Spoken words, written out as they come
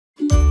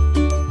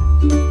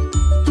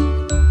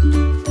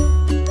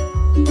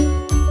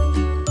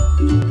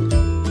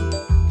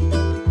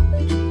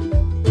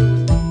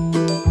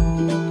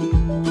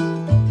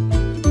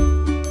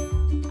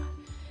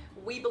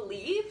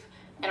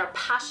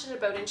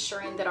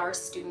ensuring that our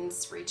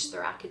students reach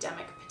their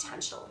academic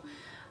potential.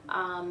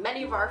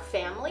 Many of our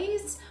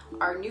families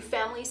are new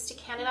families to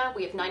Canada.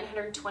 We have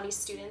 920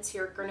 students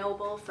here at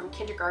Grenoble from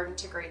kindergarten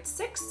to grade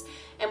 6,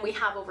 and we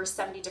have over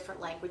 70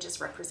 different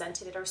languages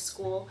represented at our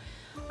school.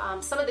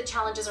 Some of the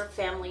challenges our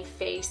family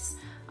face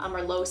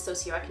are low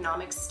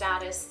socioeconomic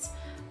status,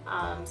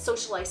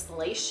 social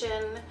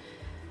isolation.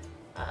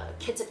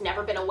 Kids have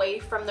never been away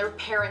from their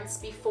parents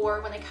before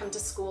when they come to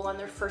school on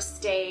their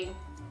first day.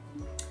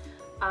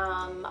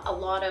 A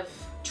lot of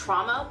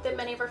trauma that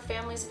many of our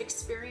families have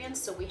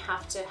experienced, so we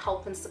have to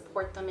help and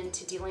support them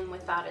into dealing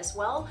with that as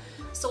well.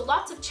 So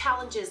lots of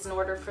challenges in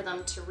order for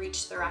them to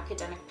reach their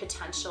academic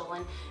potential,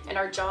 and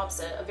our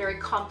job's a very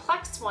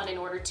complex one in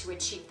order to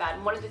achieve that.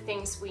 And one of the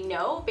things we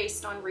know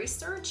based on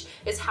research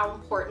is how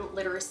important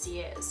literacy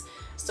is.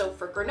 So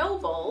for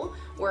Grenoble,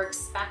 we're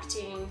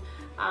expecting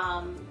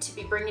to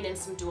be bringing in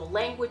some dual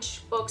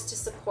language books to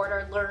support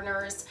our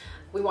learners.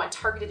 We want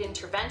targeted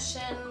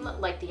intervention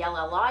like the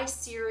LLI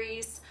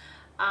series.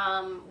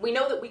 We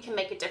know that we can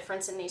make a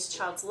difference in these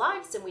child's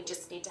lives, and we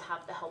just need to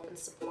have the help and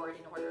support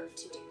in order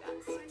to do that.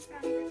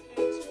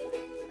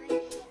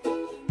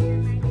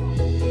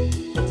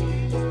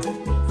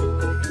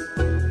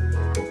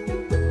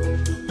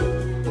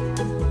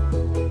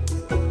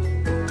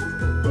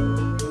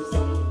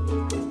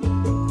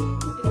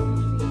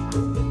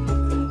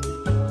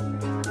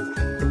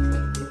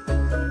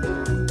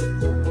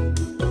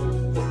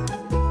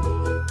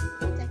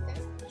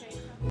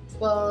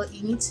 Well,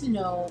 you need to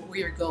know where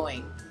you're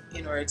going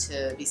in order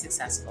to be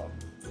successful.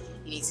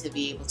 You need to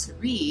be able to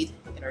read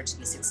in order to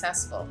be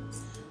successful.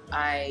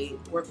 I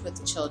work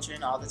with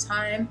children all the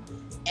time,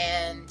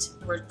 and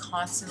we're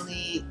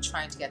constantly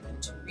trying to get them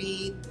to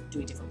read,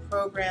 doing different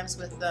programs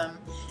with them,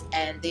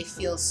 and they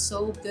feel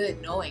so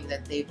good knowing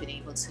that they've been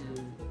able to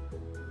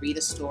read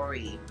a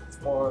story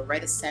or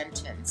write a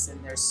sentence, and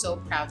they're so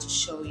proud to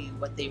show you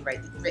what they've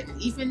written,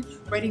 even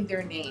writing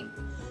their name.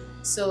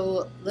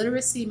 So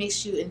literacy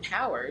makes you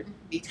empowered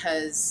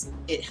because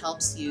it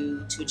helps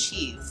you to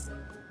achieve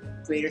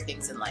greater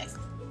things in life.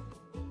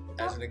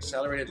 As an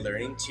accelerated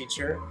learning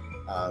teacher,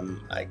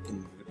 I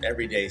can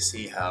every day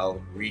see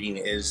how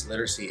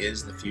literacy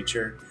is the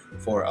future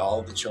for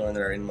all the children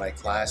that are in my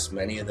class.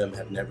 Many of them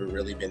have never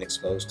really been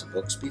exposed to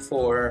books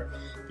before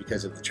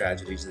because of the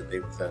tragedies that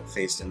they've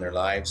faced in their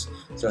lives.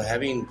 So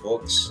having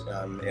books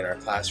in our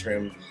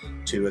classroom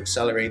to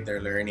accelerate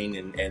their learning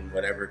in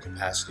whatever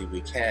capacity we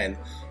can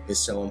is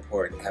so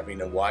important. Having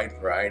a wide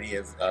variety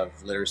of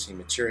literacy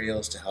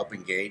materials to help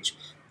engage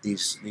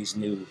these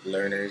new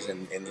learners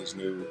and these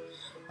new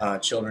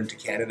children to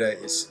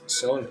Canada is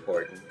so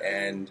important,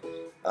 and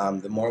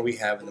the more we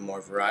have and the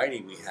more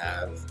variety we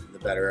have, the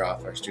better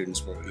off our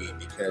students will be,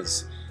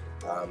 because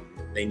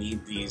they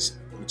need these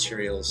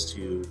materials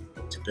to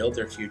build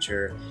their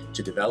future,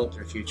 to develop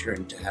their future,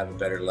 and to have a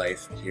better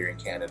life here in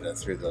Canada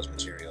through those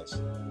materials.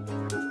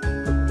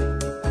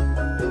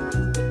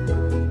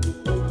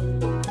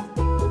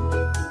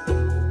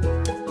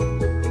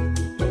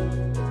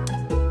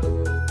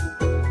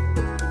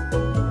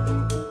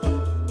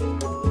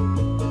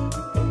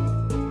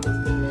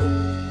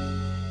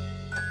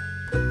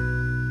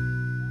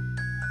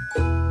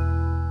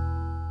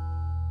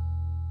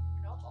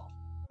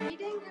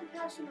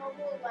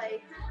 Grenoble,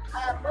 like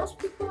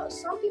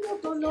some people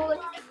don't know like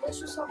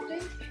English or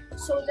something,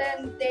 so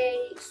then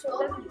they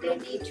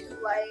need to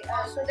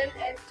so then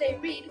if they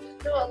read,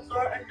 they'll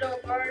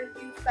learn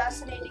new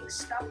fascinating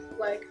stuff.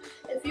 Like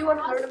if you want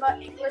to learn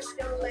about English,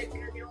 they'll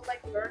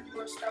learn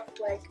more stuff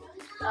like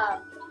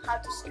how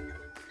to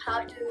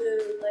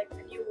like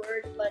a new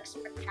word like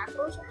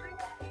spectacular or something,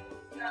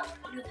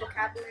 new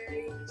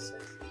vocabularies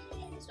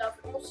and stuff.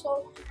 And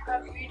also,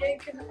 reading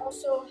can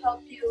also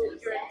help your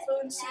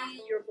fluency,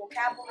 your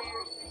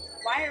vocabulary.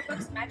 Why are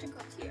books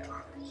magical to you?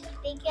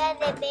 Because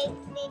it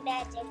makes me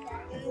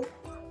magical.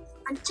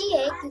 अच्छी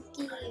है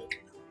क्योंकि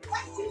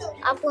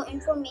आपको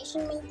information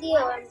मिलती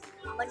है और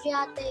मजे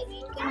आते हैं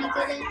read करने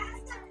के लिए.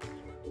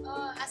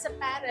 As a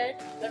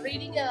parent,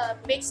 reading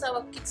makes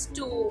our kids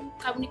to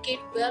communicate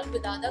well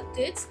with other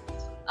kids,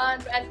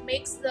 and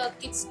makes the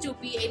kids to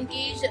be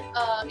engaged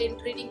in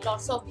reading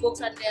lots of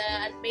books, and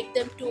make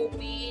them to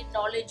be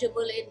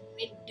knowledgeable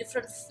in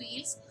different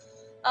fields.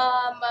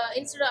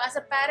 Instead of, as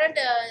a parent,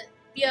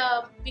 we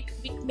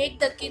make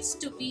the kids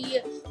to be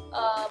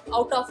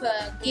out of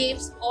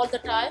games all the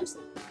times,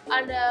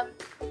 and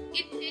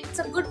it's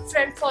a good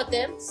friend for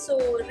them. So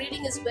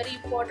reading is very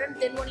important.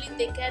 Then only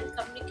they can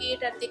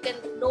communicate and they can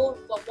know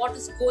what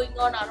is going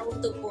on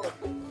around the world.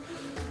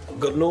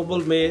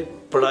 Grenoble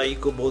में पढ़ाई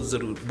को बहुत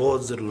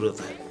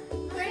ज़रूरत है.